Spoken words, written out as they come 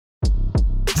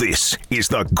This is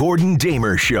the Gordon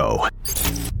Damer Show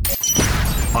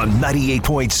on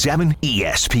 98.7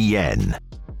 ESPN.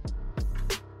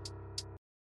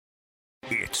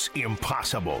 It's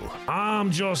impossible. I'm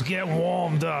just getting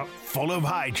warmed up. Full of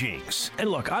hijinks.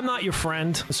 And look, I'm not your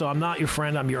friend, so I'm not your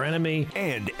friend, I'm your enemy.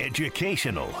 And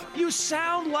educational. You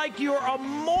sound like you're a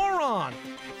moron.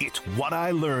 It's What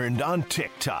I Learned on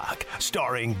TikTok,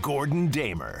 starring Gordon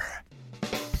Damer.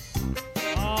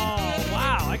 Oh,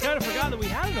 wow. I kind of forgot that we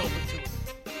had an open tour.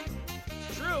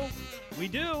 It's true. We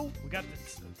do. We got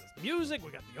this music.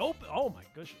 We got the open. Oh, my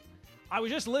gosh. I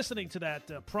was just listening to that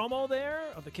promo there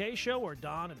of the K Show where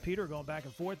Don and Peter are going back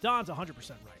and forth. Don's 100%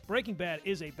 right. Breaking Bad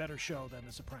is a better show than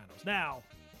The Sopranos. Now,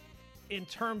 in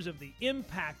terms of the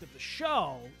impact of the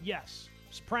show, yes,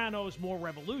 Sopranos more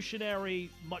revolutionary,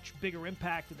 much bigger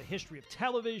impact in the history of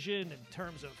television in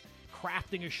terms of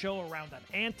crafting a show around an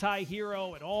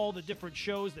anti-hero and all the different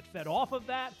shows that fed off of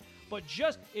that. But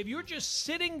just if you're just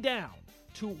sitting down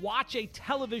to watch a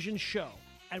television show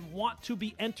and want to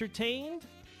be entertained,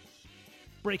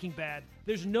 Breaking Bad.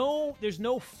 There's no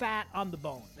fat on the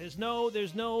bone. There's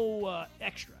no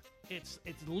extra. It's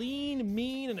lean,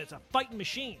 mean, and it's a fighting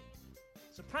machine.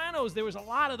 Sopranos, there was a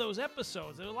lot of those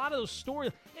episodes. There were a lot of those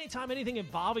stories. Anytime anything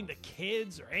involving the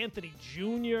kids or Anthony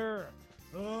Jr.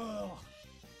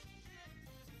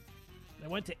 They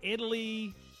went to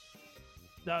Italy.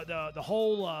 The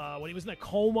whole when he was in a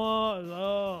coma.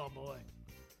 Oh boy,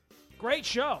 great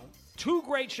show. Two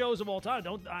great shows of all time.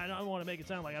 I don't want to make it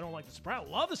sound like I don't like The Sopranos.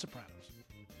 Love The Sopranos.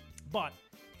 But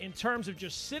in terms of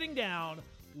just sitting down,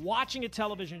 watching a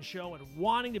television show, and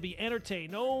wanting to be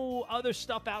entertained, no other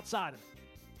stuff outside of it,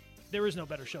 there is no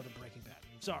better show than Breaking Bad.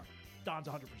 Sorry. Don's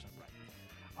 100% right.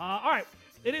 All right.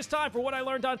 It is time for What I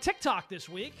Learned on TikTok this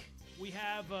week. We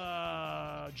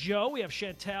have Joe. We have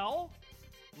Chantel.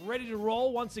 Ready to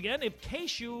roll once again. In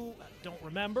case you don't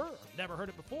remember or never heard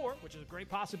it before, which is a great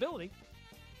possibility,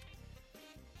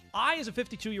 I, as a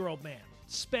 52-year-old man,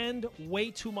 spend way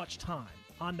too much time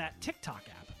on that TikTok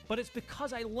app, but it's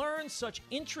because I learned such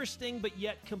interesting but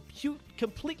yet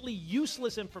completely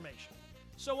useless information.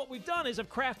 So what we've done is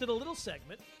I've crafted a little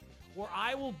segment where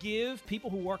I will give people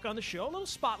who work on the show a little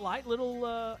spotlight, little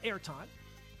airtime,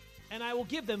 and I will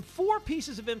give them 4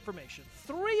 pieces of information,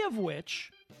 3 of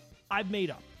which I've made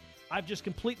up. I've just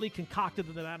completely concocted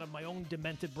them out of my own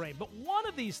demented brain. But one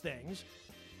of these things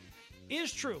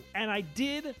is true, and I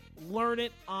did learn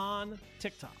it on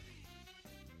TikTok.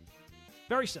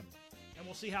 Very simple, and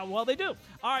we'll see how well they do.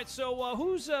 All right, so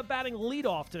who's batting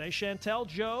leadoff today? Chantel,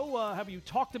 Joe, have you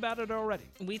talked about it already?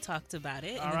 We talked about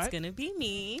it, and it's going to be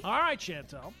me. All right,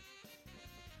 Chantel.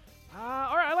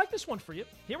 All right, I like this one for you.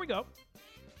 Here we go.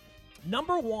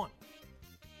 Number 1.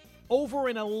 Over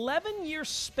an 11-year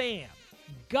span,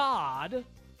 God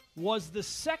was the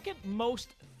second most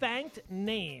thanked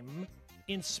name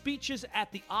in speeches at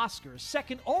the Oscars,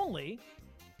 second only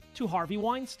to Harvey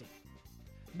Weinstein.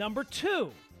 Number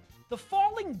 2, the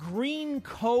falling green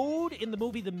code in the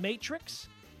movie The Matrix,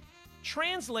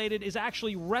 translated, is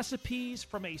actually recipes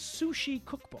from a sushi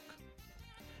cookbook.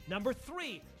 Number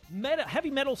 3,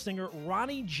 heavy metal singer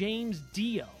Ronnie James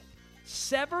Dio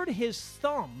severed his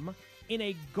thumb in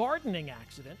a gardening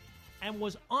accident and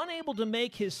was unable to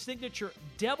make his signature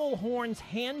devil horns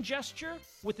hand gesture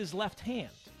with his left hand.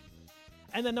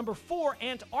 And then number 4,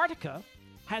 Antarctica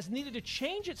has needed to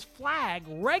change its flag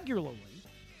regularly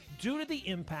due to the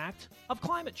impact of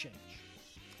climate change.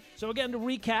 So again, to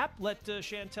recap, let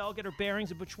Chantel get her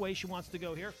bearings of which way she wants to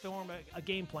go here, form a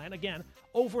game plan. Again,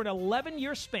 over an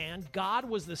 11-year span, God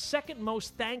was the second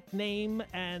most thanked name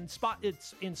and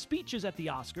in speeches at the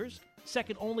Oscars,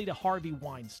 second only to Harvey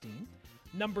Weinstein.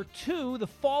 Number 2, the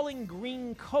falling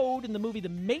green code in the movie The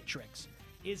Matrix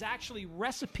is actually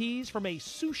recipes from a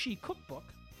sushi cookbook.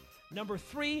 Number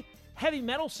 3, heavy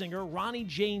metal singer Ronnie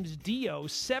James Dio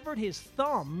severed his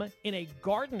thumb in a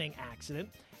gardening accident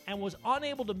and was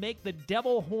unable to make the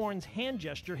devil horns hand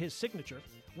gesture his signature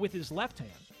with his left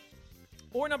hand.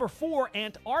 Or number 4,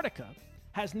 Antarctica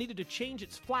has needed to change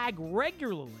its flag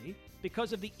regularly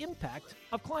because of the impact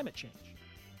of climate change.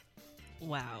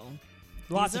 Wow.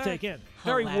 Lots to take in.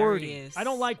 Very wordy. I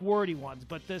don't like wordy ones,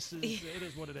 but it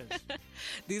is what it is.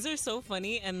 These are so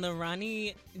funny. And the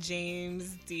Ronnie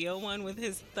James Dio one with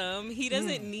his thumb, he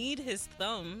doesn't need his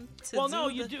thumb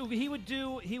to you do. He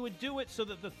would do it so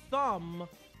that the thumb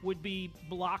would be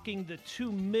blocking the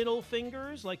 2 middle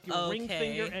fingers, like your ring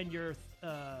finger and your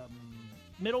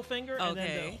middle finger, and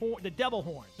then the devil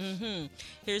horns. Mm-hmm.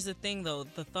 Here's the thing, though.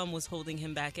 The thumb was holding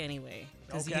him back anyway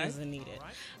because he doesn't need it.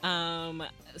 Right.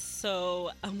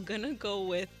 So I'm going to go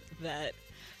with that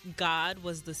God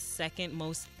was the second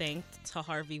most thanked to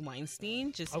Harvey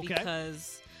Weinstein, just Okay.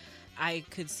 because I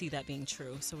could see that being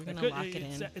true. So we're gonna lock it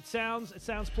in. It sounds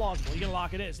plausible. You're gonna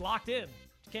lock it in. It's locked in.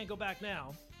 You can't go back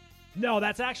now. No,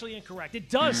 that's actually incorrect. It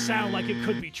does sound like it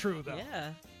could be true, though.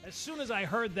 Yeah. As soon as I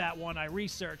heard that one, I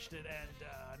researched it,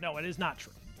 and no, it is not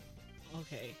true.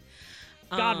 Okay.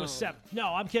 God was 7th. No,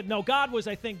 I'm kidding. No, God was,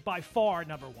 I think, by far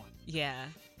number 1. Yeah.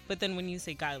 But then when you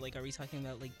say God, like, are we talking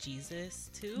about like Jesus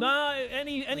too? No,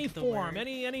 any Like the form, word?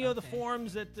 any of the Okay.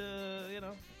 forms that you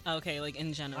know. Okay, like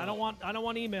in general. I don't want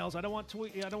emails. I don't want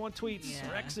tweets or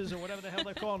Yeah. X's or whatever the hell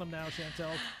they're calling them now,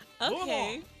 Chantel. Move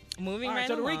Okay. along. Moving All right, right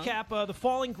so to along. recap, the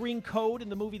Falling Green Code in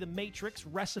the movie The Matrix,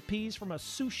 recipes from a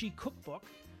sushi cookbook,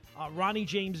 Ronnie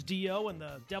James Dio and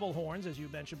the Devil Horns, as you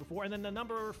mentioned before, and then the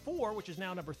number 4, which is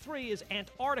now number 3, is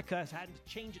Antarctica has had to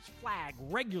change its flag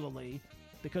regularly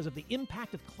because of the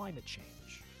impact of climate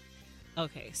change.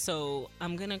 Okay, so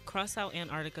I'm gonna cross out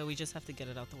Antarctica. We just have to get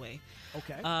it out the way.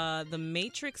 Okay. The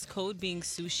Matrix code being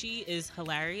sushi is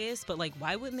hilarious, but like,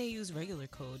 why wouldn't they use regular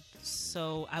code?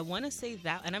 So I want to say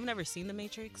that, and I've never seen The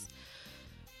Matrix,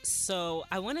 so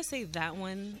I want to say that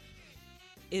one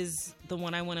is the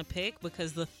one I want to pick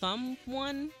because the thumb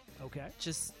one, Okay.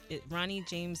 Ronnie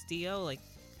James Dio, like,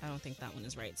 I don't think that one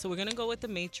is right. So we're gonna go with The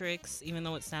Matrix, even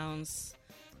though it sounds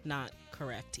not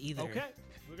correct either. Okay.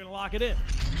 We're going to lock it in.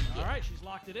 All right, she's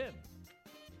locked it in.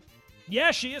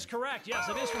 Yes, she is correct. Yes,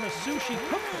 it is from a sushi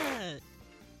cookbook, Yeah.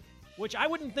 which I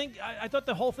wouldn't think. I thought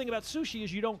the whole thing about sushi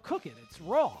is you don't cook it, it's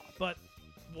raw. But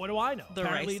what do I know? The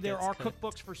Apparently, rice there gets are cooked.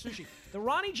 cookbooks for sushi. The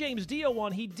Ronnie James Dio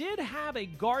one, he did have a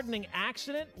gardening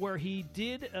accident where he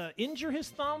did injure his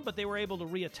thumb, but they were able to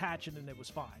reattach it and it was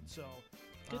fine. So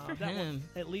Good for that one him.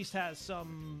 at least has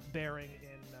some bearing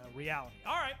in reality.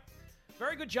 All right.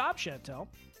 Very good job, Chantel.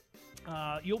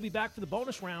 You'll be back for the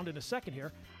bonus round in a second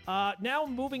here. Now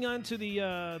moving on to the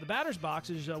batter's box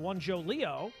is one Joe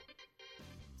Leo.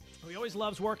 He always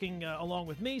loves working along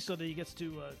with me so that he gets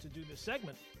to do this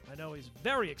segment. I know he's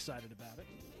very excited about it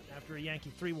after a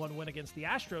Yankee 3-1 win against the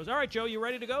Astros. All right, Joe, you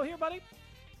ready to go here, buddy?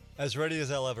 As ready as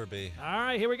I'll ever be. All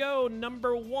right, here we go.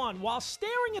 Number 1. While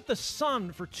staring at the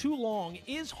sun for too long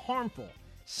is harmful,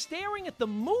 staring at the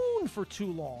moon for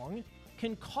too long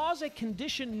can cause a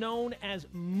condition known as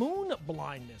moon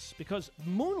blindness because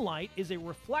moonlight is a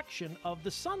reflection of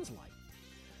the sun's light.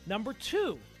 Number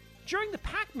 2, during the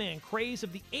Pac-Man craze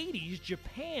of the 80s,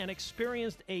 Japan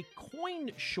experienced a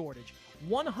coin shortage.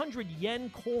 100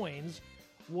 yen coins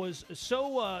was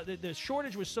so, the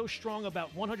shortage was so strong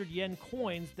about 100 yen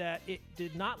coins that it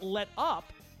did not let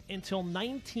up until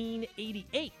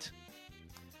 1988.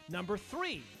 Number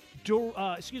 3,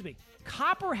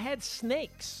 copperhead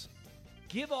snakes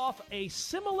give off a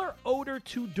similar odor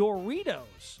to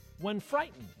Doritos when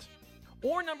frightened.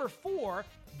 Or number 4,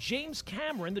 James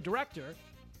Cameron, the director,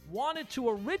 wanted to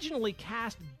originally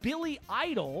cast Billy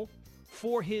Idol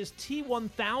for his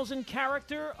T-1000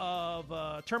 character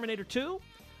of Terminator 2,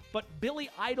 but Billy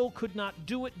Idol could not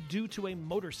do it due to a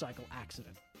motorcycle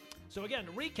accident. So again,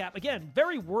 to recap, again,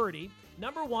 very wordy.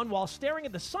 Number 1, while staring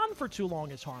at the sun for too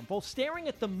long is harmful, staring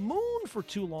at the moon for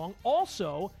too long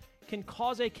also can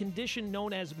cause a condition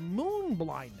known as moon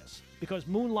blindness because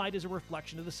moonlight is a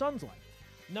reflection of the sun's light.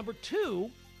 Number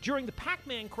 2, during the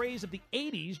Pac-Man craze of the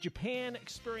 80s, Japan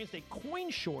experienced a coin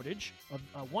shortage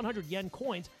of 100 yen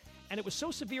coins, and it was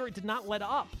so severe it did not let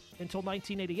up until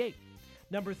 1988.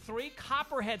 Number 3,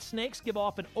 copperhead snakes give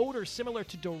off an odor similar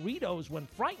to Doritos when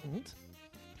frightened.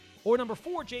 Or number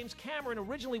 4, James Cameron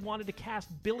originally wanted to cast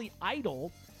Billy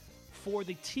Idol for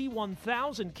the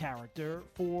T-1000 character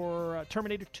for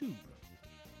Terminator 2.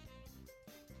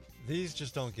 These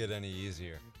just don't get any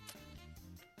easier.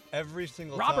 Every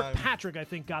single Robert time. Patrick, I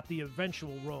think, got the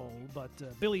eventual role, but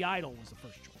Billy Idol was the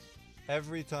first choice.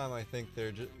 Every time I think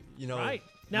they're just, Right. you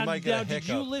Now, might get a did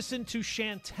you hiccup. listen to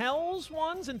Chantel's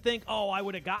ones and think, oh, I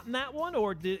would have gotten that one?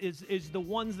 Or is the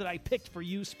ones that I picked for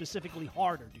you specifically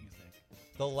harder, do you think?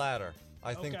 The latter.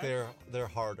 I think Okay. they're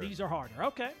harder. These are harder.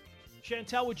 Okay.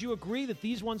 Chantel, would you agree that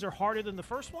these ones are harder than the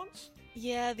first ones?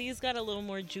 Yeah, these got a little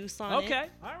more juice on it. Okay.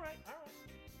 All right.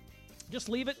 Just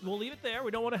leave it. We'll leave it there.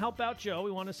 We don't want to help out Joe.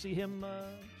 We want to see him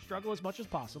struggle as much as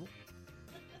possible.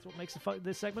 That's what makes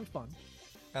this segment fun.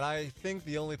 And I think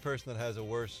the only person that has a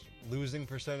worse losing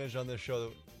percentage on this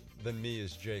show than me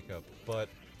is Jacob. But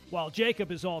Well,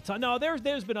 Jacob is all time. No, there's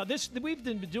been we've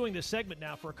been doing this segment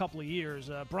now for a couple of years.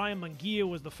 Brian Munguia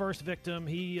was the first victim.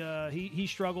 He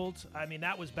struggled. I mean,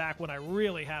 that was back when I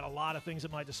really had a lot of things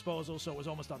at my disposal, so it was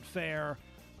almost unfair.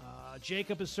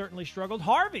 Jacob has certainly struggled.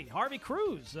 Harvey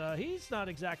Cruz, he's not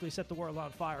exactly set the world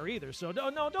on fire either. So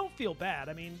no, don't feel bad.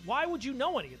 I mean, why would you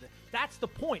know any of this? That's the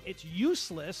point. It's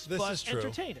useless, This but is true.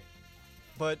 entertaining.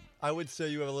 But I would say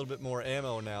you have a little bit more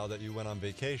ammo now that you went on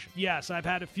vacation. Yes, I've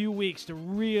had a few weeks to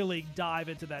really dive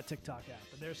into that TikTok app,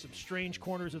 and there's some strange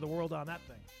corners of the world on that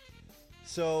thing.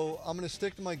 So I'm going to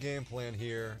stick to my game plan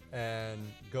here and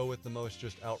go with the most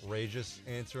just outrageous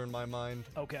answer in my mind.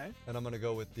 Okay. And I'm going to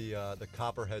go with the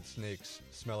copperhead snakes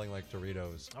smelling like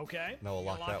Doritos. Okay. And I will You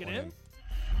lock gonna that it one in.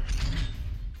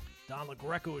 Don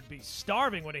LaGreca would be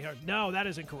starving when he heard. No, that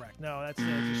isn't correct. No, that's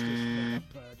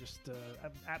just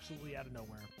absolutely out of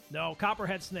nowhere. No,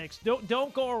 copperhead snakes.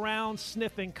 Don't go around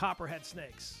sniffing copperhead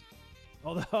snakes.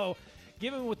 Although,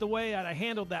 given with the way that I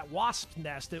handled that wasp's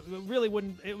nest, it really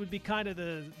wouldn't. It would be kind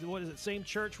of same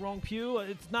church, wrong pew.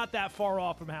 It's not that far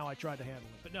off from how I tried to handle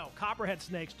it. But no, copperhead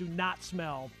snakes do not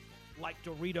smell like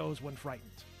Doritos when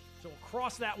frightened. So we'll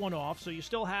cross that one off. So you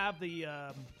still have the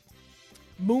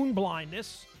moon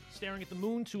blindness. Staring at the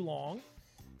moon too long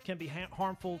can be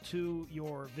harmful to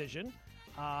your vision.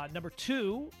 Number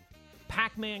 2,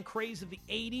 Pac-Man craze of the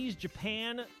 80s.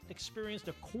 Japan experienced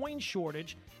a coin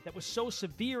shortage that was so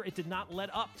severe it did not let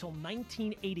up till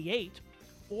 1988.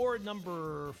 Or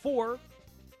number 4,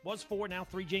 now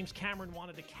 3, James Cameron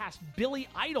wanted to cast Billy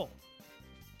Idol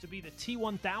to be the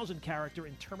T-1000 character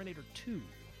in Terminator 2.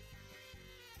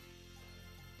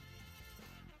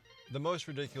 The most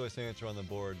ridiculous answer on the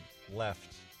board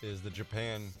left is the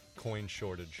Japan coin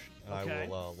shortage, and Okay. I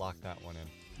will lock that one in.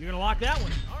 You're going to lock that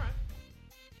one in. All right.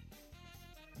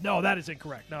 No, that is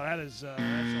incorrect. No, that is that's also,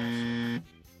 I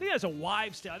think that's a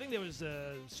wives' tale. I think there was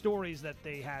stories that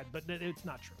they had, but it's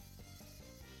not true.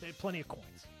 They had plenty of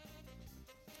coins.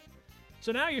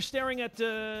 So now you're staring at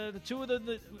the two of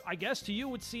the I guess to you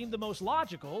would seem the most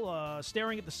logical.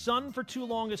 Staring at the sun for too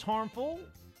long is harmful,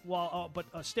 but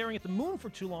staring at the moon for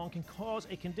too long can cause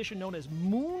a condition known as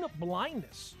moon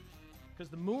blindness, because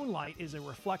the moonlight is a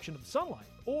reflection of the sunlight.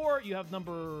 Or you have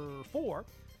number 4.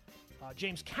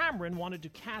 James Cameron wanted to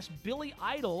cast Billy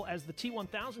Idol as the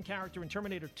T-1000 character in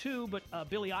Terminator 2, but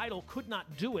Billy Idol could not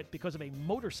do it because of a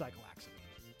motorcycle accident.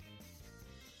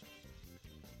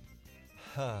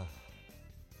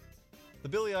 The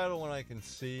Billy Idol one I can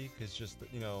see because just,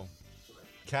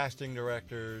 casting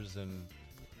directors and...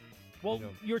 Well,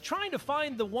 you're trying to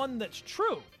find the one that's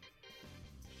true.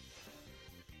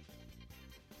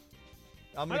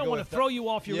 I don't want to throw you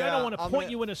off your... I don't want to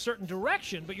point you in a certain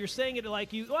direction, but you're saying it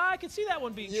like you... Well, I can see that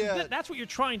one being true. That's what you're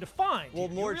trying to find. Well,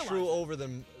 more true over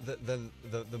than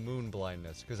the moon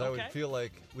blindness, because I would feel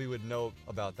like we would know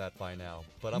about that by now.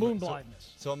 But moon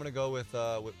blindness. So I'm going to go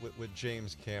with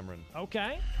James Cameron.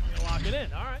 Okay. You're going to lock it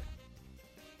in. All right.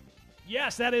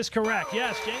 Yes, that is correct.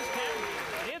 Yes, James Cameron.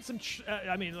 He had some...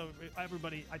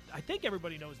 everybody... I think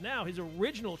everybody knows now his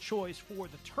original choice for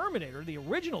the Terminator, the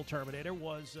original Terminator,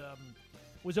 was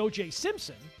O.J.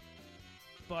 Simpson,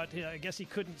 but I guess he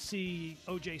couldn't see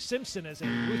O.J. Simpson as a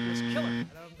ruthless killer.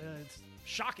 It's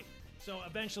shocking. So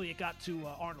eventually it got to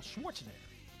Arnold Schwarzenegger.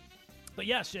 But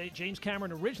yes, James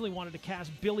Cameron originally wanted to cast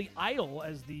Billy Idol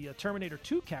as the Terminator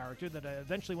 2 character that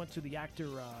eventually went to the actor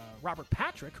Robert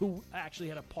Patrick, who actually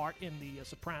had a part in The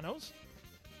Sopranos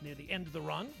near the end of the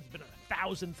run. He's been in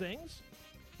 1,000 things.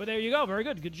 But there you go. Very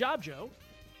good. Good job, Joe.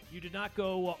 You did not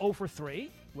go 0 for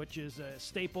 3, which is a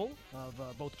staple of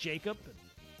both Jacob and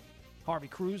Harvey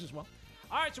Cruz as well.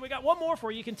 All right, so we got one more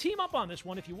for you. You can team up on this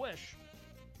one if you wish.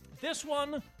 This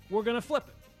one, we're going to flip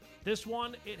it. This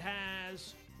one, it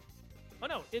has... Oh,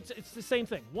 no, it's the same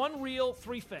thing. 1 real,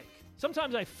 3 fake.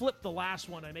 Sometimes I flip the last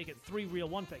one. I make it 3 real,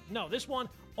 1 fake. No, this one,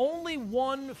 only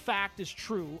 1 fact is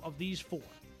true of these 4.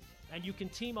 And you can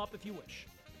team up if you wish.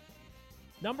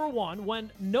 Number 1,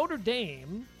 when Notre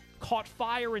Dame caught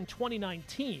fire in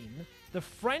 2019, the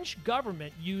French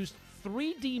government used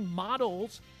 3D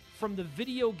models from the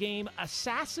video game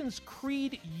Assassin's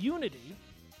Creed Unity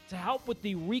to help with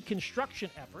the reconstruction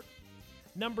effort.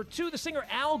 Number 2, the singer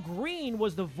Al Green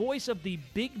was the voice of the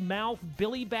big mouth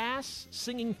Billy Bass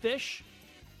singing Fish,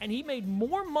 and he made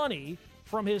more money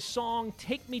from his song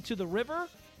Take Me to the River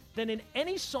than in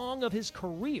any song of his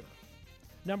career.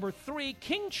 Number 3,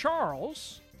 King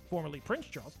Charles, formerly Prince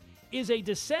Charles, is a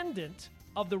descendant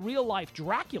of the real-life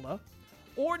Dracula.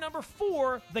 Or number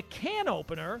 4, the can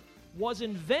opener was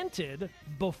invented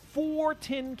before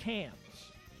tin cans.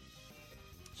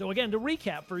 So again, to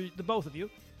recap for the both of you,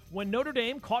 when Notre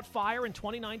Dame caught fire in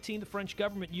 2019, the French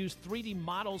government used 3D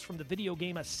models from the video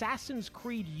game Assassin's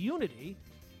Creed Unity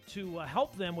to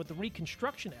help them with the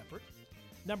reconstruction effort.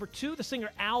 Number 2, the singer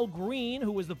Al Green,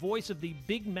 who was the voice of the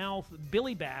big mouth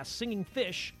Billy Bass singing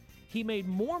Fish, he made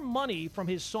more money from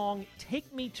his song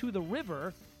Take Me to the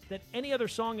River than any other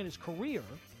song in his career.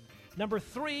 Number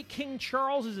 3, King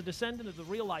Charles is a descendant of the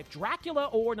real-life Dracula.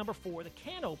 Or number 4, the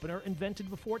can opener invented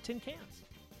before tin cans.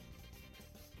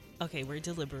 Okay, we're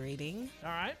deliberating.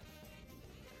 All right.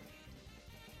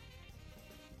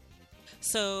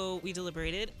 So we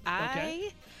deliberated.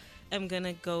 I am going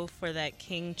to go for that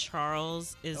King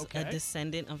Charles is a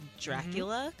descendant of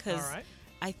Dracula, because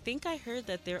I think I heard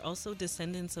that they're also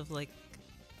descendants of, like,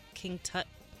 King Tut.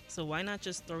 So why not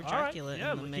just throw Dracula in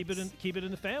the mix? Keep it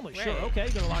in the family. Right. Sure. Okay,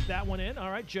 going to lock that one in. All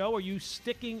right, Joe, are you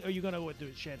going to do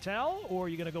Chantel, or are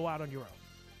you going to go out on your own?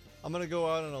 I'm going to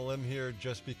go out on a limb here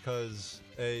just because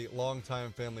a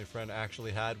longtime family friend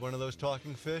actually had one of those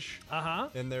talking fish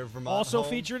in their Vermont Also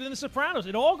home. featured in The Sopranos.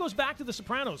 It all goes back to The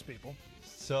Sopranos, people.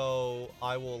 So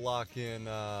I will lock in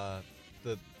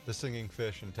the singing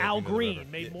fish and take Al Me to the Green River.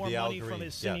 made The more Al money from Green,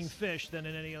 his singing yes. fish than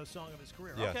in any other song of his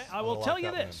career. Yes, Okay, I I'm will gonna tell lock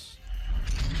you that one this.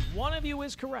 One of you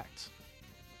is correct.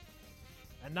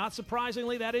 And not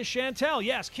surprisingly, that is Chantel.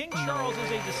 Yes, King Charles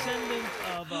is a descendant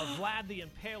of Vlad the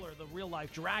Impaler, the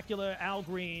real-life Dracula. Al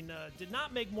Green did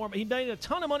not make more. He made a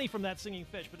ton of money from that singing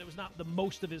fish, but it was not the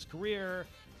most of his career.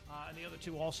 And the other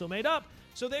two also made up.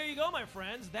 So there you go, my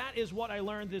friends. That is what I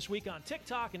learned this week on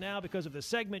TikTok. And now, because of this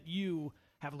segment, you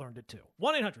have learned it too.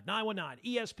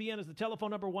 1-800-919-ESPN is the telephone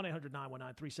number.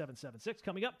 1-800-919-3776.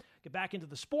 Coming up, get back into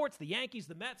the sports, the Yankees,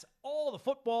 the Mets, all the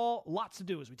football. Lots to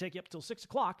do as we take you up until 6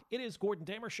 o'clock. It is Gordon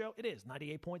Damer Show. It is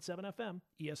 98.7 FM,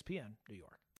 ESPN, New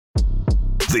York.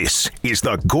 This is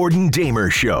the Gordon Damer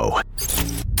Show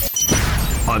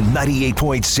on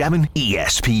 98.7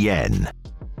 ESPN.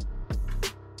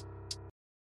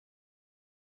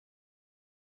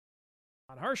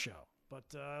 On her show. But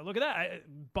look at that. I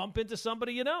bump into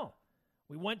somebody you know.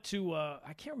 We went to,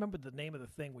 I can't remember the name of the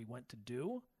thing we went to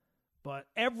do, but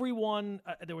everyone,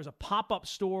 there was a pop-up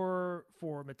store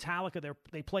for Metallica.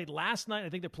 They played last night. I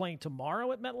think they're playing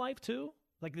tomorrow at MetLife too.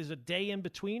 Like there's a day in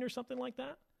between or something like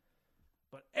that.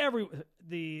 But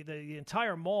the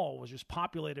entire mall was just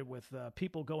populated with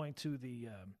people going to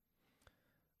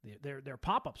their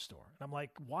pop-up store. And I'm like,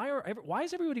 why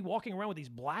is everybody walking around with these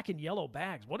black and yellow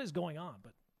bags? What is going on?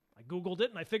 But I Googled it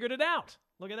and I figured it out.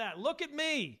 Look at that. Look at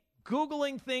me.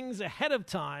 Googling things ahead of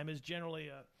time is generally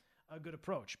a good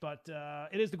approach. But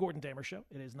it is the Gordon Damer Show.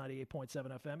 It is 98.7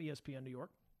 FM, ESPN New York.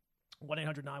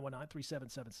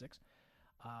 1-800-919-3776.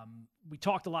 We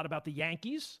talked a lot about the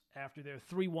Yankees after their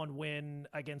 3-1 win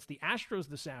against the Astros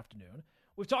this afternoon.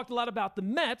 We've talked a lot about the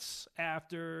Mets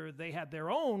after they had their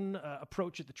own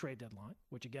approach at the trade deadline,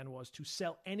 which again was to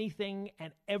sell anything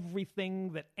and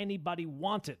everything that anybody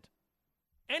wanted.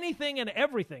 Anything and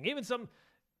everything, even some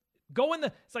go in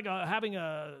the. It's like having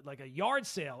a yard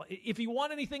sale. If you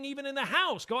want anything, even in the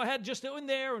house, go ahead, just go in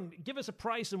there and give us a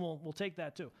price, and we'll take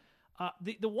that too.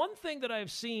 The one thing that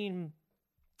I've seen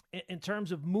in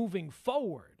terms of moving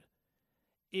forward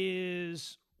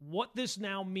is what this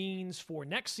now means for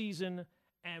next season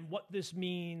and what this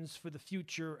means for the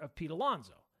future of Pete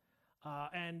Alonso.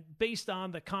 And based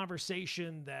on the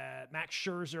conversation that Max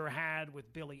Scherzer had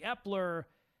with Billy Epler,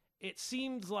 it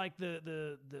seems like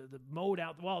the mode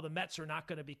out. Well, the Mets are not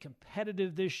going to be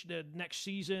competitive this next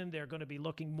season. They're going to be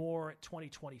looking more at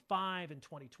 2025 and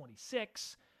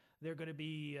 2026. They're going to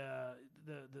be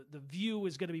the view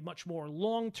is going to be much more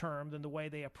long term than the way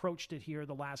they approached it here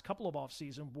the last couple of off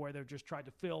season, where they've just tried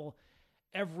to fill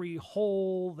every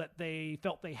hole that they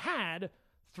felt they had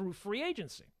through free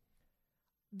agency.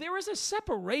 There is a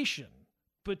separation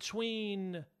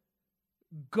between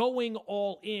going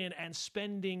all in and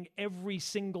spending every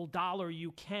single dollar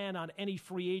you can on any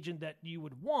free agent that you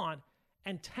would want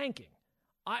and tanking.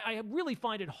 I really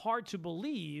find it hard to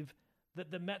believe that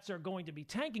the Mets are going to be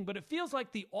tanking, but it feels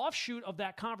like the offshoot of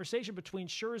that conversation between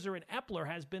Scherzer and Epler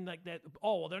has been like that,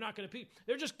 oh, well, they're not going to be,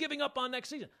 they're just giving up on next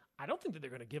season. I don't think that they're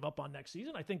going to give up on next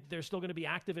season. I think they're still going to be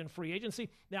active in free agency.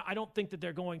 Now, I don't think that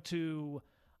they're going to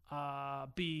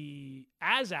be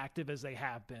as active as they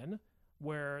have been,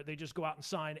 where they just go out and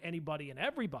sign anybody and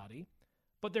everybody,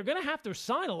 but they're going to have to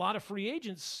sign a lot of free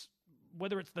agents,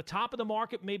 whether it's the top of the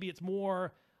market, maybe it's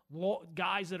more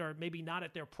guys that are maybe not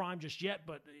at their prime just yet,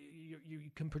 but you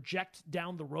can project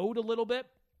down the road a little bit,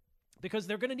 because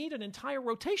they're going to need an entire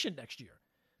rotation next year.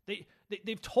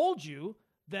 They've told you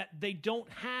that they don't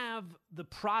have the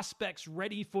prospects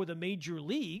ready for the major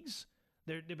leagues.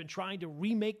 They've been trying to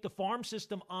remake the farm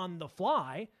system on the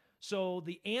fly. So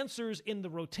the answers in the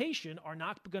rotation are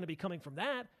not going to be coming from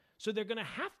that. So they're going to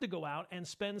have to go out and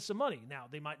spend some money. Now,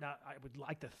 they might not, I would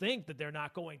like to think that they're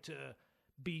not going to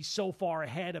be so far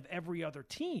ahead of every other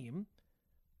team,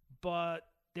 but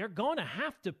they're going to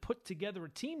have to put together a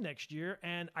team next year,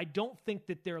 and I don't think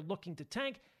that they're looking to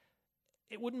tank.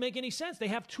 It wouldn't make any sense. They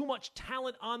have too much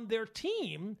talent on their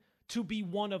team to be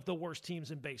one of the worst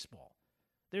teams in baseball.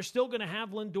 They're still going to have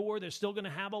Lindor. They're still going to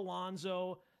have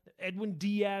Alonso. Edwin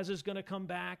Diaz is going to come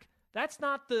back. That's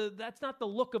not the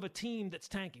look of a team that's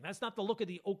tanking. That's not the look of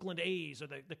the Oakland A's or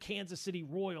the Kansas City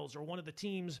Royals or one of the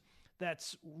teams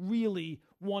that's really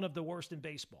one of the worst in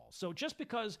baseball. So just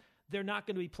because they're not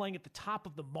going to be playing at the top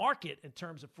of the market in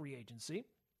terms of free agency,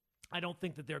 I don't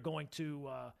think that they're going to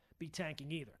be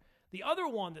tanking either. The other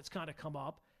one that's kind of come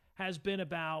up has been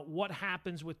about what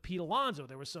happens with Pete Alonso.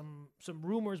 There was some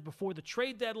rumors before the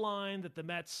trade deadline that the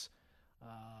Mets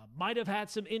might have had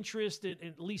some interest in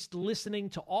at least listening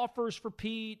to offers for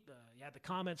Pete. You had the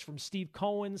comments from Steve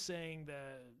Cohen saying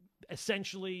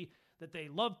essentially that they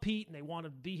love Pete and they want to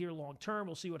be here long term.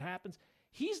 We'll see what happens.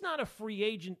 He's not a free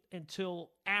agent until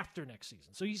after next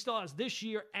season. So he still has this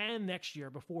year and next year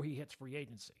before he hits free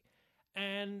agency.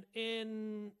 And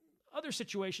in other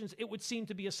situations, it would seem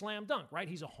to be a slam dunk, right?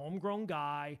 He's a homegrown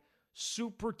guy,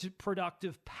 super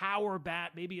productive power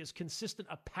bat, maybe as consistent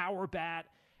a power bat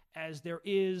as there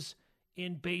is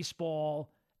in baseball.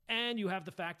 And you have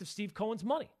the fact of Steve Cohen's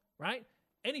money, right?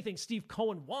 Anything Steve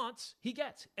Cohen wants, he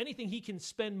gets. Anything he can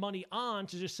spend money on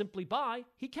to just simply buy,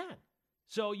 he can.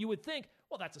 So you would think,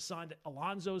 well, that's a sign that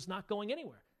Alonso's not going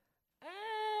anywhere.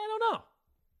 I don't know.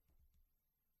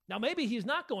 Now, maybe he's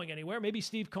not going anywhere. Maybe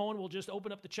Steve Cohen will just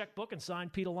open up the checkbook and sign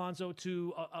Pete Alonso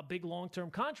to a big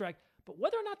long-term contract. But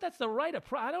whether or not that's the right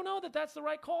approach, I don't know that that's the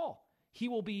right call. He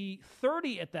will be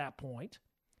 30 at that point.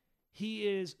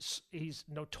 He's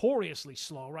notoriously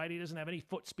slow, right? He doesn't have any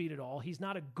foot speed at all. He's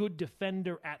not a good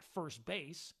defender at first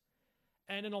base.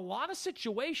 And in a lot of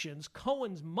situations,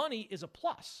 Cohen's money is a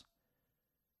plus,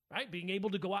 right? Being able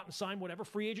to go out and sign whatever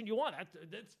free agent you want.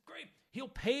 That's great. He'll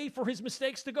pay for his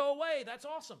mistakes to go away. That's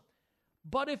awesome.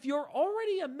 But if you're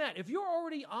already a Met, if you're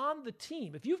already on the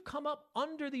team, if you've come up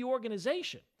under the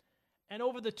organization, and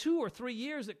over the 2 or 3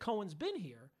 years that Cohen's been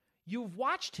here, you've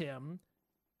watched him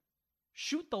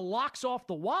shoot the locks off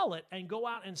the wallet and go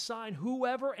out and sign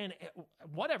whoever and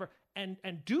whatever and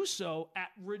do so at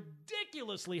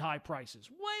ridiculously high prices,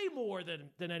 way more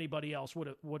than anybody else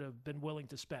would have been willing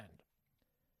to spend.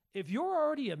 If you're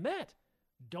already a Met,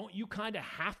 don't you kind of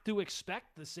have to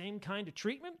expect the same kind of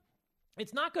treatment?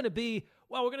 It's not going to be,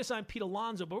 well, we're going to sign Pete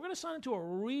Alonso, but we're going to sign him to a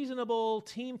reasonable,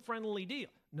 team-friendly deal.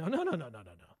 No.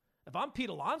 If I'm Pete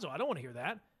Alonso, I don't want to hear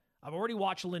that. I've already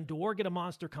watched Lindor get a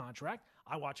monster contract.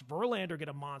 I watched Verlander get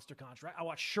a monster contract. I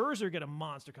watched Scherzer get a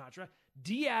monster contract.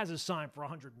 Diaz is signed for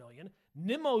 $100 million.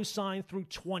 Nimmo's signed through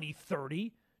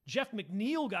 2030. Jeff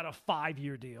McNeil got a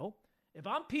 5-year deal. If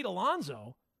I'm Pete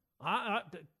Alonso, I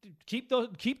keep the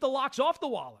locks off the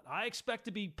wallet. I expect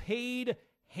to be paid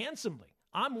handsomely.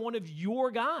 I'm one of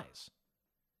your guys.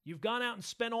 You've gone out and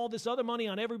spent all this other money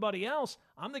on everybody else.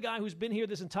 I'm the guy who's been here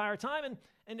this entire time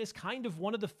and is kind of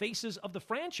one of the faces of the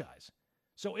franchise.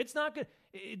 So it's not good.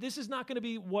 This is not going to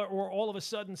be where all of a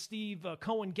sudden Steve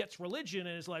Cohen gets religion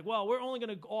and is like, well, we're only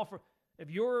going to offer. If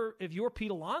you're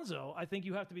Pete Alonso, I think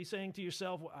you have to be saying to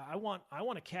yourself, I want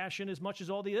to cash in as much as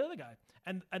all the other guys.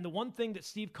 And the one thing that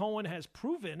Steve Cohen has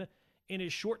proven in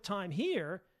his short time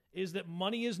here is that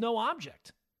money is no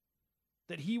object.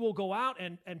 That he will go out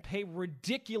and pay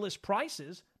ridiculous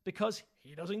prices because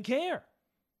he doesn't care.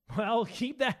 Well,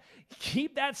 keep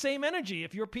that same energy.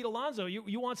 If you're Pete Alonso,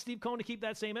 you want Steve Cohen to keep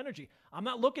that same energy. I'm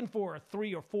not looking for a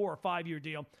 3 or 4 or 5 year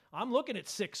deal. I'm looking at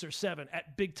 6 or 7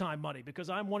 at big time money because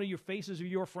I'm one of your faces of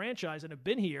your franchise and have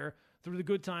been here through the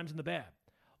good times and the bad.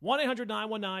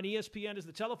 1-800-919-ESPN is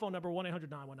the telephone number,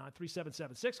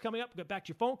 1-800-919-3776. Coming up, we'll get back to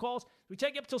your phone calls. We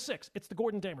take you up till 6. It's the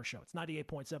Gordon Damer Show. It's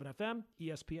 98.7 FM,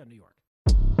 ESPN New York.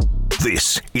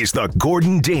 This is the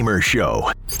Gordon Damer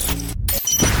Show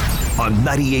on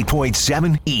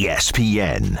 98.7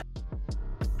 ESPN.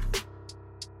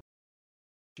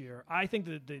 I think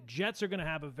that the Jets are going to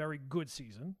have a very good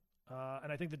season.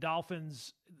 And I think the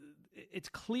Dolphins, it's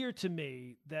clear to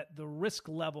me that the risk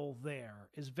level there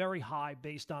is very high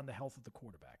based on the health of the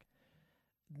quarterback.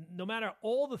 No matter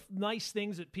all the nice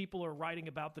things that people are writing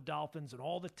about the Dolphins and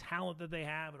all the talent that they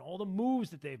have and all the moves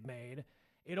that they've made,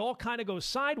 it all kind of goes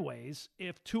sideways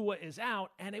if Tua is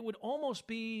out, and it would almost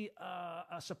be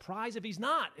a surprise if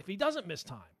he doesn't miss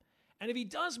time. And if he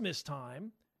does miss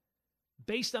time,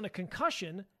 based on a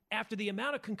concussion, after the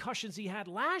amount of concussions he had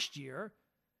last year,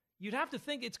 you'd have to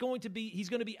think he's going to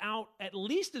be out at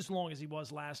least as long as he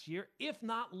was last year, if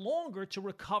not longer, to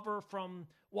recover from,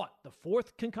 the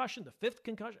 4th concussion, the 5th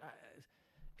concussion?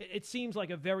 It seems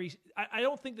like I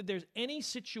don't think that there's any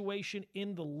situation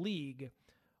in the league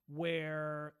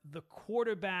where the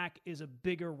quarterback is a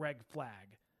bigger red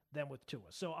flag than with Tua.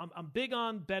 So I'm big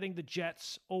on betting the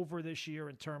Jets over this year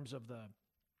in terms of the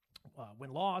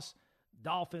win-loss.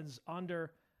 Dolphins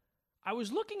under. I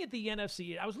was looking at the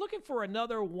NFC. I was looking for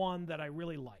another one that I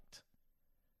really liked.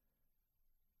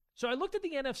 So I looked at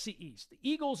the NFC East. The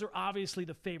Eagles are obviously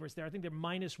the favorites there. I think they're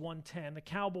minus 110. The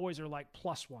Cowboys are like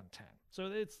plus 110. So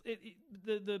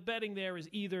the betting there is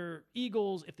either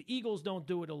Eagles. If the Eagles don't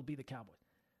do it, it'll be the Cowboys.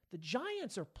 The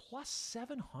Giants are plus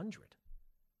 700.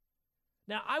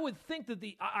 Now, I would think that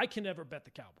I can never bet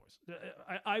the Cowboys.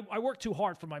 I work too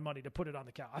hard for my money to put it on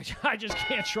the Cowboys. I just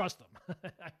can't trust them.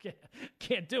 I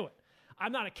can't do it.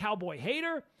 I'm not a Cowboy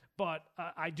hater, but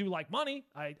I do like money.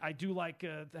 I do like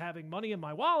having money in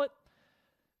my wallet.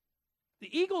 The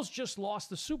Eagles just lost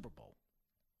the Super Bowl.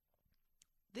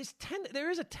 There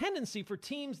is a tendency for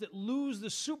teams that lose the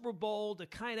Super Bowl to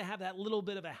kind of have that little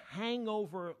bit of a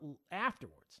hangover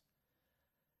afterwards.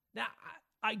 Now,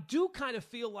 I do kind of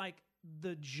feel like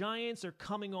the Giants are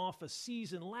coming off a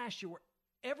season last year where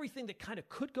everything that kind of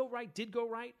could go right did go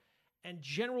right. And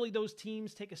generally those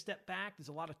teams take a step back. There's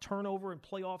a lot of turnover in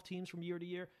playoff teams from year to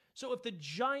year. So if the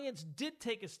Giants did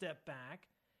take a step back,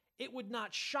 it would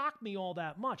not shock me all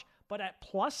that much. But at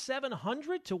plus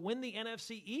 700 to win the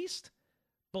NFC East,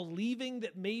 believing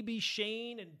that maybe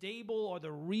Shane and Dable are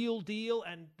the real deal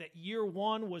and that year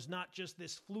one was not just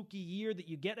this fluky year that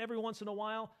you get every once in a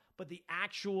while, but the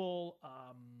actual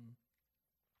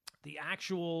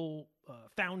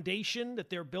foundation that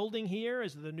they're building here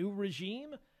is the new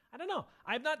regime. I don't know.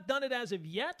 I've not done it as of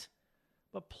yet,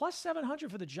 but plus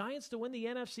 700 for the Giants to win the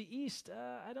NFC East,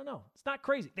 I don't know. It's not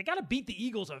crazy. They got to beat the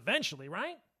Eagles eventually,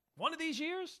 right? One of these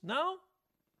years? No?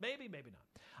 Maybe, maybe not.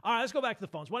 All right, let's go back to the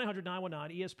phones.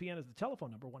 1-800-919-ESPN is the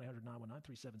telephone number,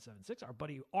 1-800-919-3776. Our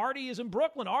buddy Artie is in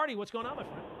Brooklyn. Artie, what's going on, my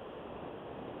friend?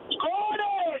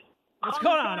 Gordon! What's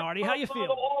going on, Artie? How you feeling?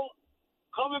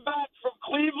 Coming back from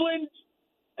Cleveland,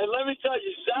 and let me tell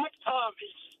you, Zach Thomas,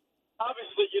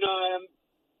 obviously,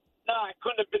 I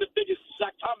couldn't have been the biggest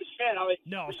Zach Thomas fan.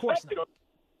 No, of course not. Him.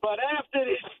 But after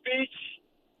his speech,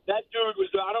 that dude was,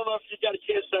 I don't know if you got a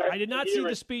chance to I did not see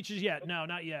the speeches yet. No,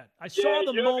 not yet. I saw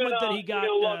the moment that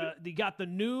he got the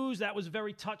news. That was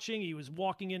very touching. He was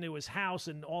walking into his house,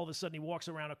 and all of a sudden he walks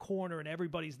around a corner, and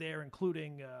everybody's there,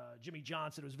 including Jimmy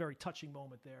Johnson. It was a very touching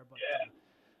moment there. But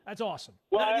that's awesome.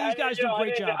 Well, these guys do a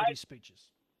great job with these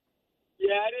speeches.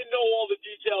 Yeah, I didn't know all the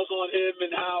details on him and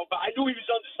how, but I knew he was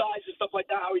undersized and stuff like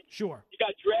that. How he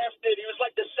got drafted. He was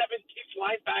like the 17th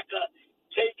linebacker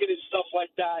taken and stuff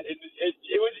like that, and he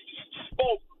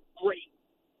spoke great.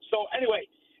 So anyway,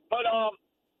 but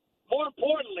more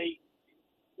importantly,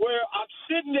 where I'm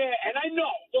sitting there and I know,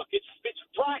 look, it's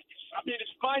practice. I mean,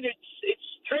 it's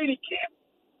training camp,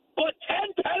 but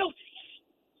 10 penalties,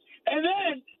 and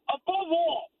then above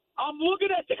all, I'm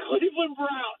looking at the Cleveland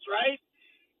Browns, right?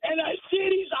 And I see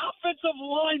these offensive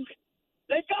linemen.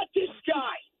 They got this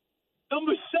guy,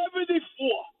 number 74.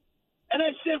 And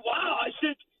I said, wow. I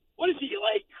said, what is he,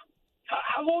 like,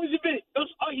 how long has he been? He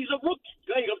goes, oh, he's a rookie.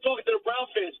 Like, I'm talking to the Brown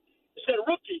fans. I said,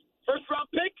 rookie,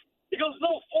 first-round pick? He goes,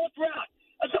 no, fourth round.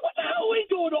 I said, what the hell are we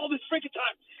doing all this freaking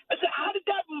time? I said, how did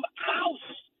that house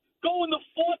go in the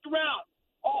fourth round?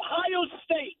 Ohio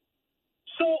State.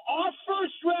 So our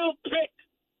first-round pick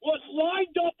was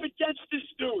lined up against this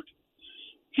dude.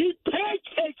 He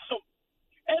pancakes him.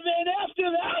 And then after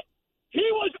that,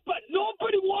 but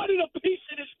nobody wanted a piece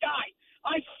of this guy.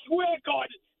 I swear,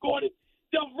 Gordon,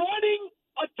 the running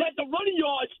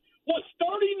yards was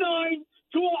 39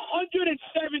 to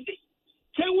 170.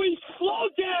 Can we slow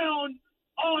down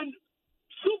on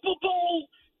Super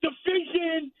Bowl,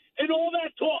 division, and all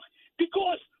that talk?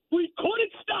 Because we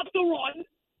couldn't stop the run.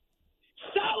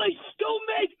 Sally still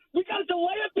we got a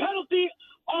delay of penalty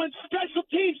on special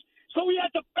teams. So we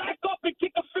had to back up and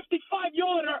kick a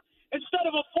 55-yarder instead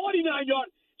of a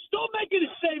 49-yard. Still making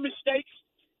the same mistakes.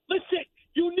 Listen,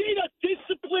 you need a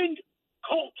disciplined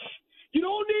coach. You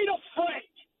don't need a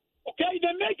friend. Okay?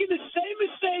 They're making the same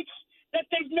mistakes that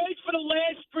they've made for the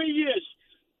last 3 years.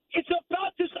 It's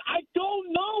about this. I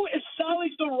don't know if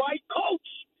Sally's the right coach.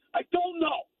 I don't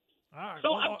know. All right.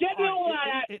 So I'm getting all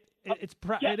that.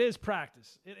 It is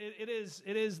practice.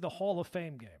 It is the Hall of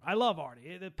Fame game. I love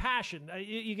Artie. The passion,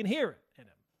 you can hear it in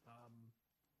him.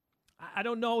 I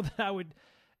don't know that I would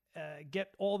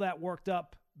get all that worked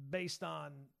up based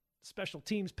on special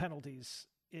teams penalties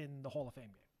in the Hall of Fame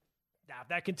game. Now, if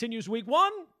that continues week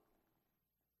one,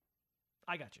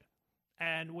 I got you.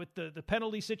 And with the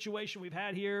penalty situation we've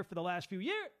had here for the last few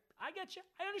years, I get you.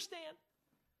 I understand.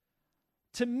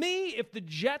 To me, if the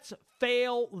Jets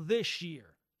fail this year,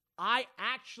 I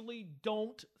actually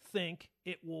don't think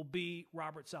it will be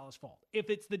Robert Saleh's fault. If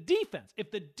it's the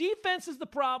defense is the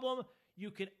problem,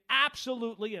 you can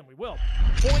absolutely, and we will,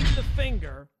 point the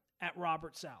finger at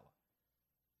Robert Saleh.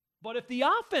 But if the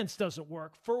offense doesn't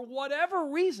work for whatever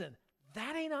reason,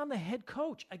 that ain't on the head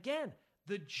coach. Again,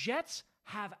 the Jets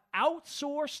have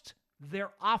outsourced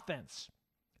their offense.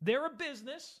 They're a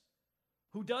business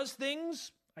who does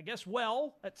things, I guess,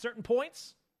 well at certain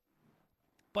points,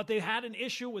 but they had an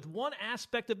issue with one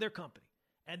aspect of their company,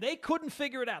 and they couldn't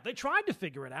figure it out. They tried to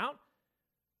figure it out.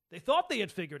 They thought they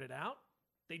had figured it out.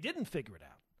 They didn't figure it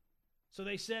out. So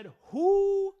they said,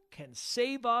 who can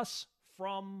save us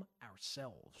from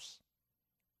ourselves?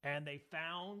 And they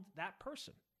found that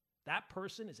person. That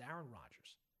person is Aaron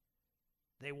Rodgers.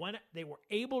 They were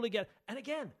able to get, and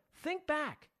again, think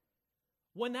back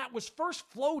when that was first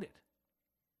floated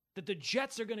that the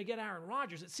Jets are going to get Aaron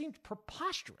Rodgers. It seemed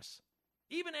preposterous.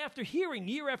 Even after hearing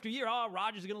year after year,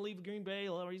 Rodgers is going to leave Green Bay,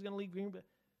 or he's going to leave Green Bay.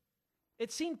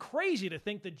 It seemed crazy to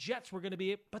think the Jets were going to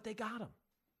be it, but they got him.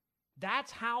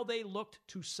 That's how they looked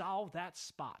to solve that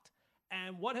spot.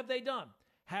 And what have they done?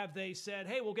 Have they said,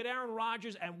 hey, we'll get Aaron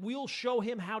Rodgers and we'll show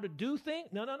him how to do things?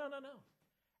 No.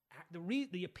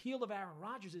 The appeal of Aaron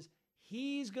Rodgers is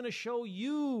he's going to show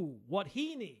you what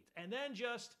he needs and then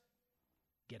just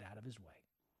get out of his way.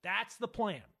 That's the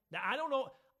plan. Now, I don't know.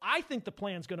 I think the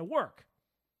plan's going to work.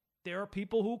 There are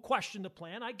people who question the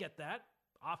plan. I get that.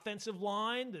 Offensive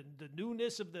line, the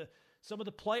newness of some of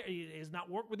the players. He has not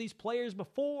worked with these players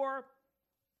before.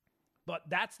 But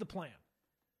that's the plan.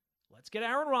 Let's get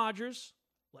Aaron Rodgers.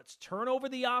 Let's turn over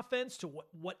the offense to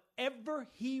whatever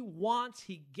he wants,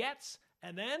 he gets,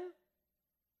 and then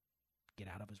get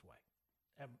out of his way.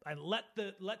 And let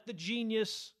the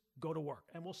genius go to work.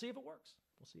 And we'll see if it works.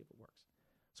 Let's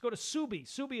go to Subi.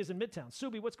 Subi is in Midtown.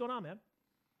 Subi, what's going on, man?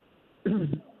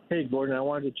 Hey, Gordon, I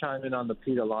wanted to chime in on the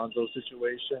Pete Alonso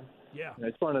situation. Yeah. And I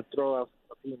just want to throw out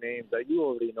a few names that you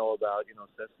already know about,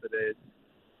 Cespedes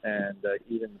and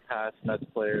even past Mets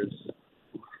players,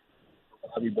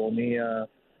 Bobby Bonilla,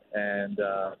 and,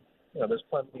 there's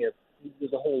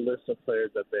a whole list of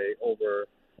players that they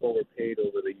overpaid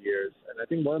over the years. And I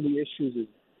think one of the issues is,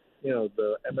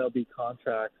 the MLB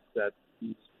contracts that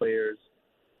these players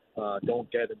don't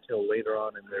get until later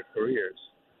on in their careers.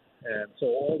 And so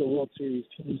all the World Series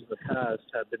teams in the past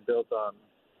have been built on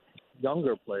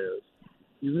younger players.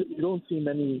 You don't see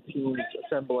many teams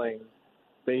assembling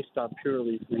based on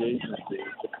purely free agency.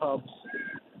 The Cubs,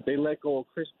 they let go of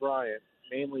Chris Bryant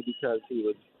mainly because he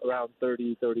was around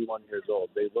 30, 31 years old.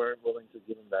 They weren't willing to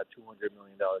give him that $200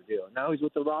 million deal. And now he's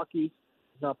with the Rockies.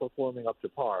 He's not performing up to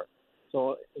par.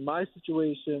 So in my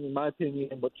situation, in my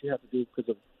opinion, what you have to do because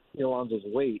of Alonso's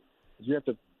weight is you have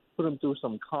to put him through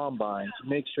some combine to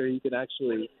make sure he can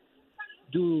actually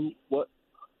do what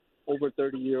over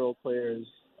 30-year-old players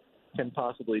can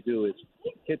possibly do, is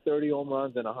hit 30 home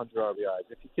runs and 100 RBIs.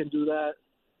 If he can do that,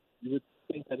 you would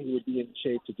think that he would be in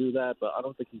shape to do that, but I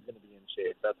don't think he's going to be in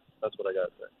shape. That's what I got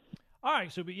to say. All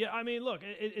right, so yeah, I mean, look,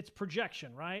 it's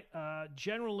projection, right?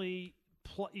 Generally,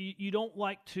 you don't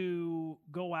like to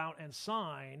go out and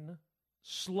sign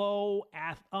slow,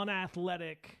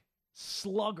 unathletic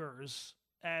sluggers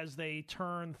as they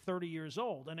turn 30 years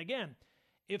old. And again,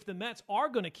 if the Mets are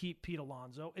going to keep Pete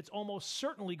Alonso, it's almost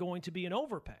certainly going to be an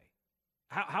overpay.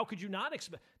 How could you not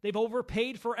expect? They've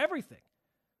overpaid for everything.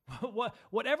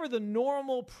 Whatever the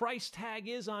normal price tag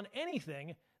is on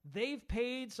anything, they've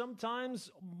paid sometimes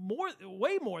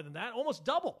way more than that, almost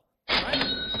double. Right?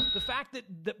 The fact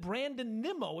that Brandon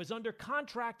Nimmo is under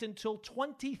contract until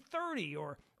 2030,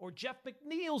 or Jeff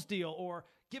McNeil's deal, or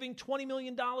giving $20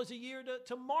 million a year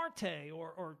to Marte,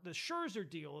 or the Scherzer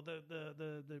deal,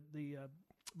 the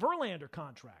Verlander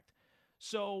contract.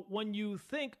 So when you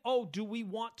think, do we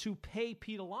want to pay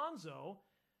Pete Alonso,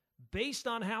 based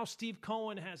on how Steve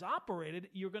Cohen has operated,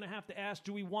 you're going to have to ask,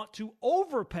 do we want to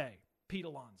overpay Pete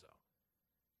Alonso?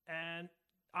 And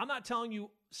I'm not telling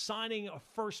you signing a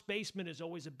first baseman is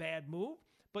always a bad move,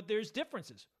 but there's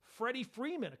differences. Freddie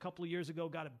Freeman a couple of years ago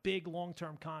got a big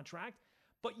long-term contract,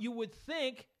 but you would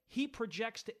think he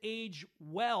projects to age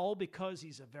well because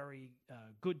he's a very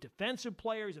good defensive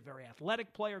player. He's a very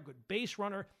athletic player, good base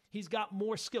runner. He's got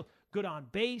more skill, good on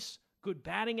base, good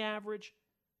batting average.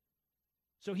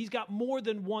 So he's got more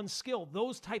than one skill.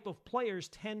 Those type of players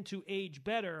tend to age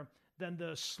better than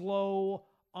the slow,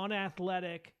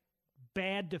 unathletic,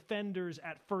 bad defenders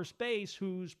at first base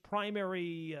whose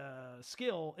primary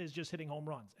skill is just hitting home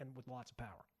runs and with lots of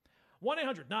power.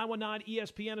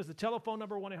 1-800-919-ESPN is the telephone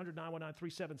number,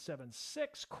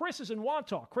 1-800-919-3776. Chris is in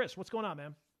Wantagh. Chris, what's going on,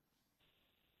 man?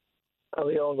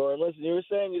 How's it going? Listen, you were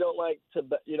saying you don't like to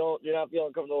bet, you're not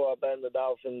feeling comfortable about betting the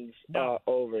Dolphins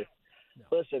over.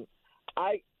 Listen,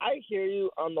 I hear you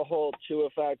on the whole Tua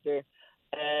factor.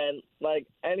 And, like,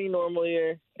 any normal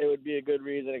year, it would be a good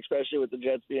reason, especially with the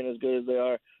Jets being as good as they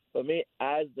are. But me,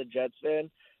 as the Jets fan,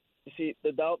 you see,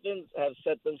 the Dolphins have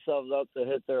set themselves up to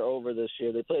hit their over this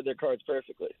year. They played their cards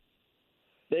perfectly.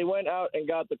 They went out and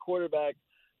got the quarterback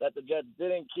that the Jets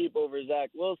didn't keep over Zach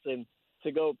Wilson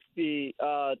to go be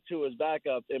Tua's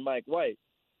backup in Mike White.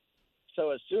 So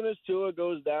as soon as Tua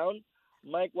goes down,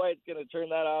 Mike White's going to turn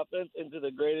that offense into the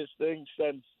greatest thing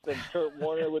since Kurt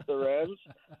Warner with the Rams,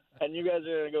 and you guys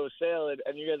are going to go sailing,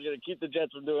 and you guys are going to keep the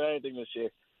Jets from doing anything this year.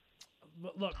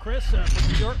 Look, Chris,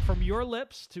 from your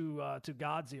lips to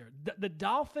God's ear, the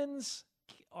Dolphins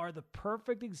are the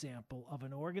perfect example of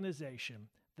an organization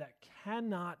that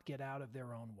cannot get out of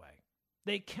their own way.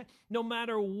 They can, no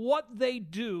matter what they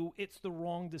do, it's the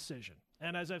wrong decision.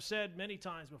 And as I've said many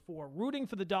times before, rooting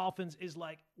for the Dolphins is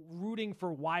like rooting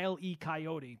for Wile E.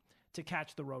 Coyote to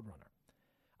catch the Roadrunner.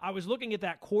 I was looking at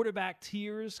that quarterback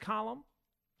tiers column,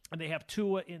 and they have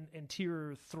Tua in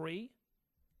tier 3,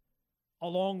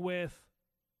 along with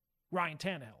Ryan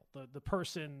Tannehill, the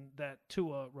person that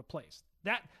Tua replaced.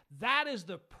 That is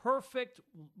the perfect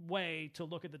way to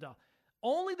look at the Dolphins.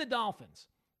 Only the Dolphins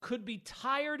could be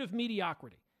tired of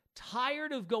mediocrity,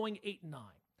 tired of going 8-9.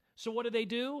 So what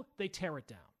do? They tear it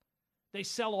down. They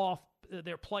sell off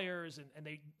their players, and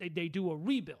they do a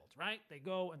rebuild, right? They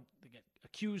go and they get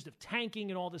accused of tanking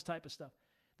and all this type of stuff.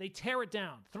 They tear it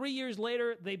down. 3 years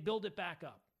later, they build it back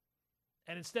up.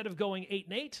 And instead of going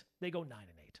 8-8, they go 9-8.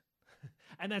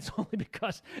 And that's only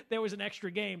because there was an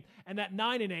extra game. And that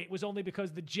 9-8 was only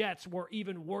because the Jets were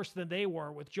even worse than they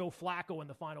were with Joe Flacco in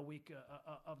the final week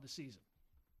of the season.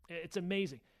 It's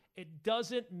amazing. It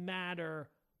doesn't matter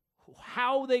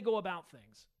how they go about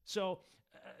things. So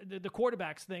the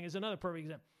quarterbacks thing is another perfect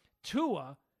example.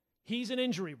 Tua, he's an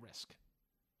injury risk.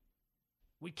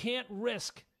 We can't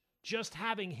risk just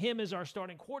having him as our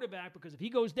starting quarterback, because if he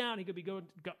goes down, he could be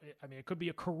it could be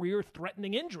a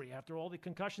career-threatening injury after all the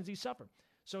concussions he suffered.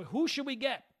 So who should we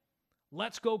get?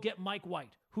 Let's go get Mike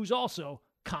White, who's also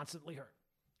constantly hurt.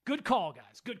 Good call,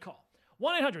 guys. Good call.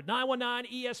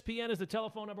 1-800-919-ESPN is the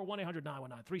telephone number,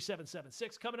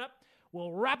 1-800-919-3776. Coming up,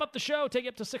 we'll wrap up the show, take you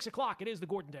up to 6 o'clock. It is the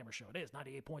Gordon Damer Show. It is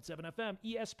 98.7 FM,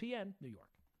 ESPN, New York.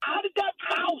 How did that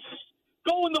house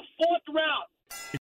go in the 4th round?